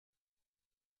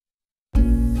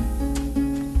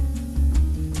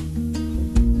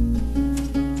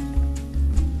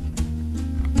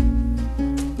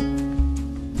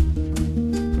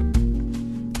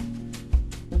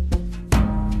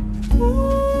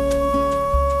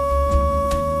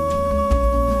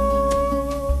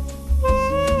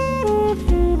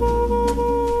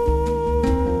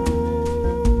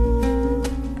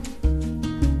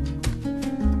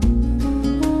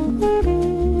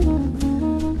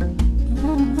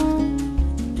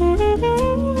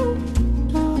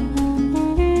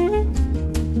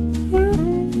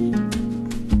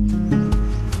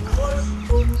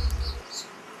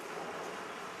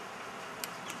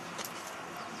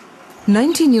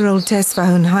19-year-old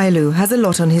Tesfahun Hailu has a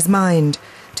lot on his mind.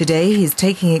 Today he's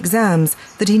taking exams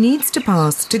that he needs to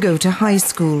pass to go to high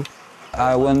school.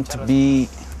 I want to be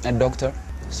a doctor,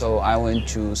 so I want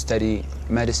to study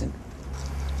medicine.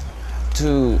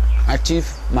 To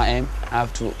achieve my aim, I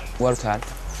have to work hard.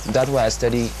 That's why I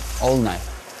study all night.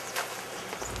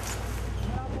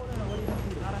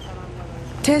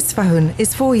 Tesfahun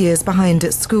is 4 years behind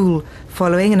at school,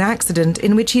 following an accident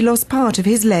in which he lost part of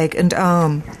his leg and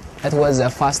arm. It was a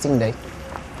fasting day.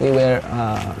 We were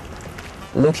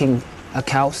looking at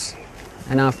cows,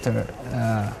 and after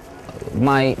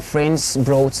my friends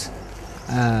brought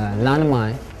a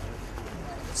landmine,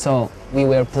 so we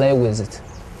were playing with it.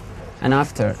 And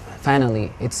after,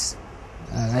 finally, it's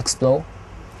explode,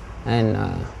 and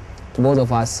both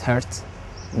of us hurt,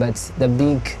 but the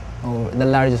big or the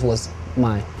largest was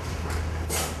mine.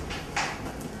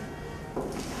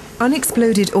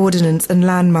 Unexploded ordnance and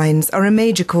landmines are a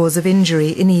major cause of injury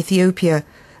in Ethiopia,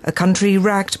 a country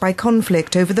racked by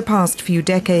conflict over the past few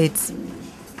decades.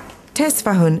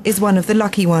 Tesfahun is one of the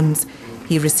lucky ones.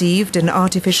 He received an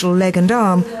artificial leg and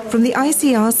arm from the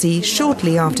ICRC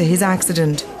shortly after his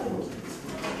accident.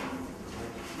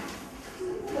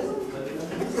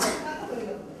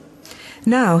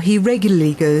 Now he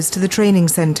regularly goes to the training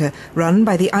centre run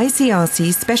by the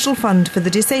ICRC Special Fund for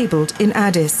the Disabled in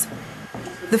Addis.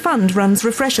 The fund runs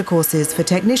refresher courses for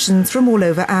technicians from all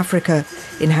over Africa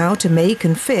in how to make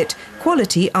and fit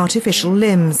quality artificial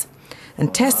limbs.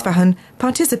 And Tesfahun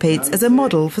participates as a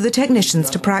model for the technicians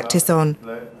to practice on.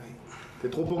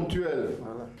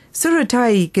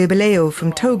 Surutai Gebeleo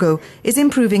from Togo is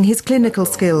improving his clinical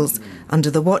skills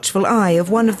under the watchful eye of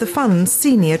one of the fund's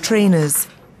senior trainers.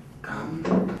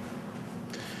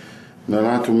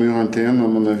 L'anatomie interne, à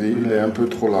mon avis, il est un peu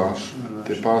trop large.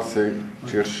 T'es pas assez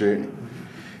cherché.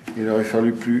 Il aurait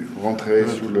fallu plus rentrer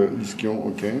sous le ischion,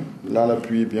 ok. Là,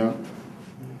 l'appui est bien.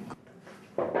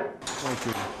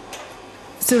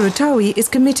 Surutawi is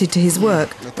committed to his work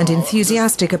and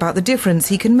enthusiastic about the difference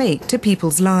he can make to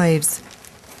people's lives.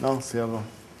 Non, c'est avant.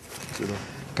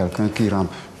 Quelqu'un qui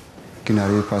rampe, qui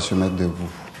n'arrive pas à se mettre debout.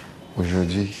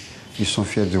 Aujourd'hui, ils sont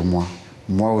fiers de moi.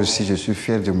 Moi aussi, je suis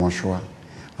fier de mon choix.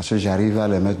 Parce que j'arrive à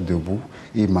les mettre debout,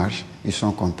 ils marchent, ils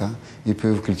sont contents, ils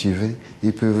peuvent cultiver,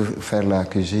 ils peuvent faire la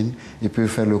cuisine, ils peuvent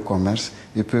faire le commerce,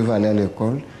 ils peuvent aller à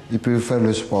l'école, ils peuvent faire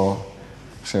le sport.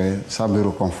 Ça me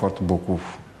réconforte beaucoup.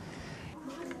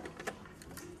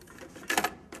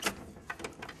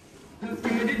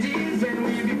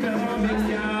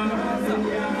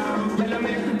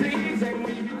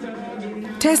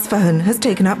 Tesfahun has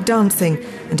taken up dancing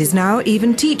and is now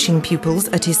even teaching pupils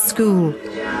at his school.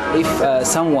 If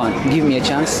someone give me a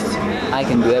chance, I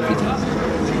can do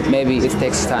everything. Maybe it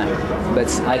takes time, but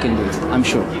I can do it, I'm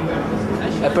sure.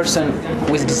 A person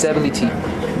with disability,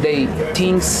 they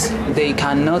things they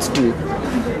cannot do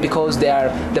because they are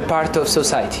the part of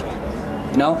society,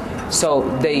 you know? So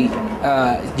they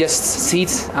just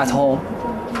sit at home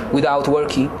without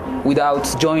working,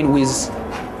 without joining with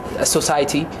a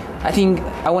society. I think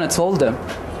I want to tell them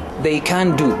they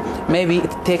can do. Maybe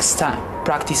it takes time.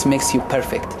 Practice makes you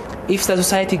perfect. If the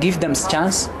society gives them a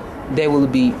chance, they will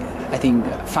be, I think,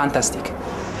 fantastic.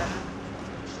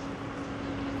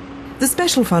 The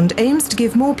Special Fund aims to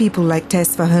give more people like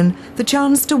Tesfahun the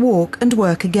chance to walk and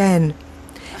work again.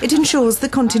 It ensures the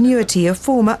continuity of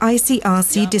former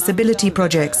ICRC disability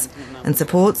projects and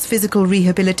supports physical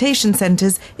rehabilitation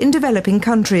centres in developing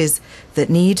countries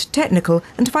that need technical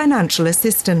and financial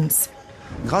assistance.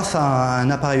 Grâce à un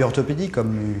appareil orthopédique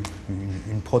comme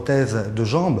une prothèse de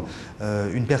jambe,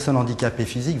 une personne handicapée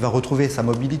physique va retrouver sa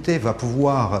mobilité, va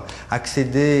pouvoir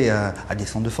accéder à des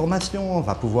centres de formation,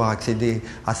 va pouvoir accéder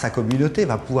à sa communauté,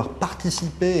 va pouvoir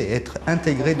participer, être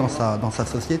intégré dans sa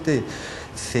société.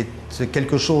 C'est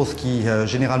quelque chose qui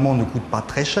généralement ne coûte pas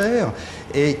très cher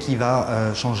et qui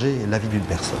va changer la vie d'une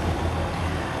personne.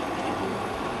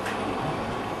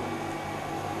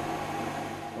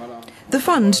 The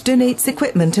fund donates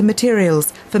equipment and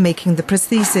materials for making the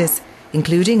prosthesis,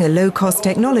 including a low-cost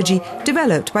technology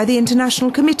developed by the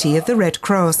International Committee of the Red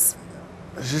Cross.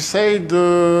 J'essaye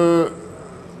de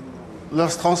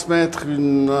leur transmettre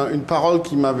une parole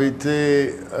qui m'avait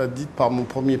été dite par mon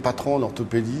premier patron en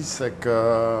orthopédie, c'est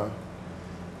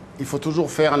qu'il faut toujours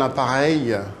faire un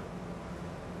appareil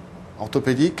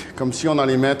orthopédique comme si on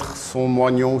allait mettre son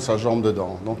moignon ou sa jambe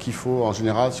dedans. Donc il faut, en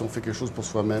général, si on fait quelque chose pour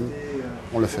soi-même,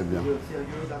 on le fait bien.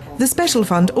 The Special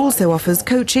Fund also offers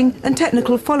coaching and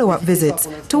technical follow-up visits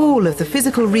to all of the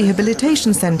physical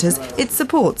rehabilitation centres it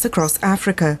supports across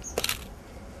Africa.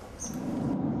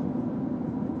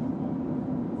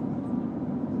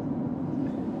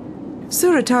 Sur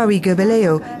Suratawi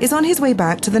Gobeleo is on his way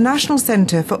back to the National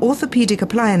Centre for Orthopaedic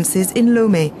Appliances in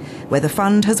Lomé, where the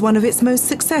fund has one of its most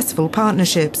successful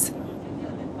partnerships.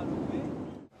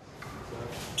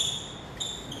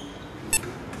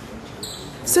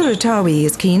 Suratawi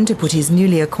is keen to put his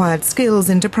newly acquired skills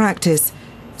into practice.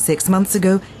 6 months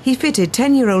ago, he fitted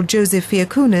 10-year-old Joseph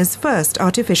Fiacuna's first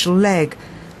artificial leg,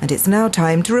 and it's now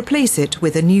time to replace it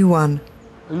with a new one.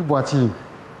 Le boîtier,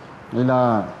 il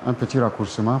a un petit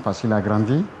raccourcissement parce qu'il a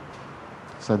grandi.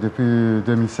 C'est depuis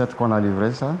 2007 qu'on a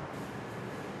livré ça.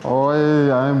 Et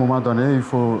à un moment donné, il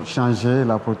faut changer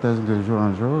la prothèse de jour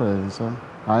en jour. Et ça.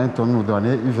 À un temps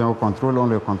donné, il vient au contrôle, on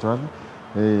le contrôle.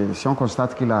 Et si on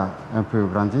constate qu'il a un peu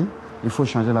grandi, il faut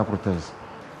changer la prothèse.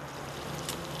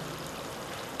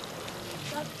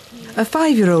 A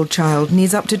 5-year-old child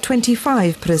needs up to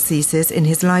 25 prostheses in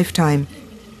his lifetime.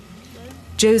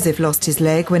 Joseph lost his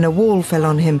leg when a wall fell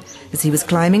on him as he was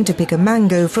climbing to pick a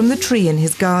mango from the tree in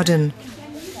his garden.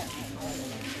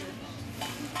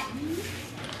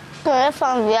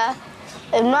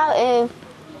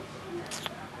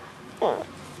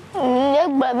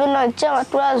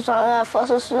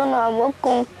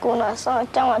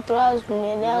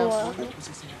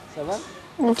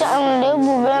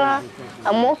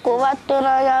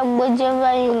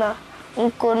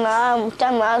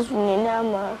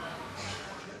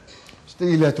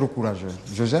 Il est trop courageux.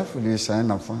 Joseph, lui, c'est un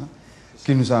enfant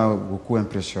qui nous a beaucoup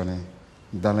impressionnés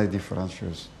dans les différentes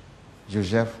choses.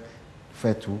 Joseph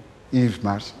fait tout, il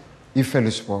marche, il fait le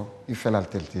sport, il fait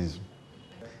l'athlétisme.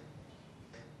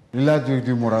 Il a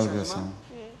du moral récent.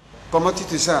 Comment tu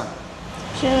te sens?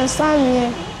 Je me sens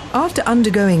bien. After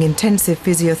undergoing intensive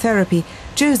physiotherapy,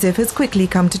 Joseph has quickly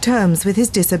come to terms with his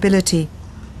disability.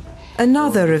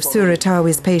 Another of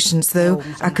Suratawi's patients, though,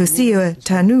 Akosiwa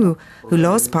Tanu, who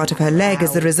lost part of her leg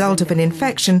as a result of an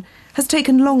infection, has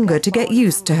taken longer to get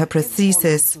used to her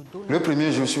prosthesis. Le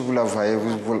premier jour, si vous la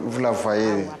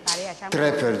voyez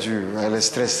très perdue, elle est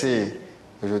stressée.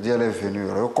 Aujourd'hui, elle est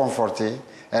venue reconfortée,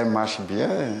 elle marche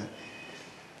bien,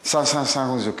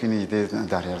 sans aucune idée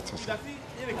derrière tout ça.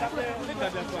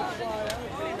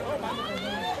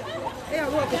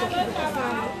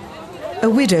 A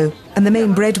widow and the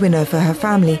main breadwinner for her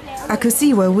family,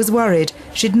 Akosiwa was worried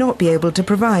she'd not be able to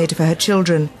provide for her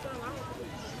children.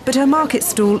 But her market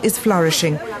stall is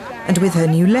flourishing, and with her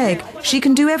new leg, she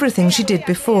can do everything she did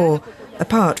before,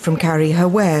 apart from carry her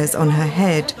wares on her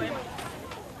head.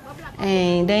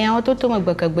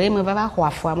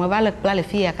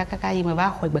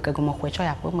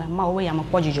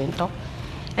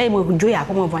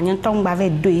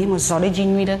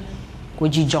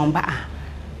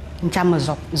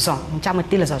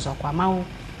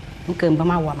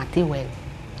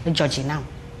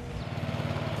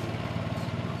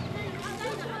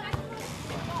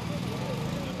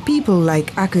 People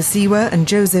like Akosiwa and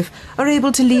Joseph are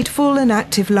able to lead full and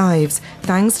active lives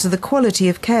thanks to the quality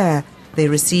of care they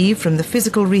receive from the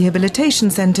physical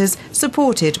rehabilitation centres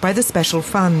supported by the Special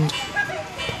Fund.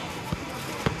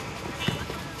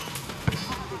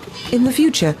 In the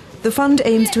future, the fund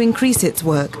aims to increase its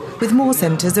work with more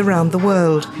centres around the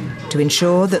world to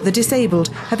ensure that the disabled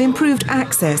have improved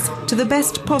access to the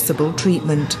best possible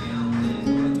treatment.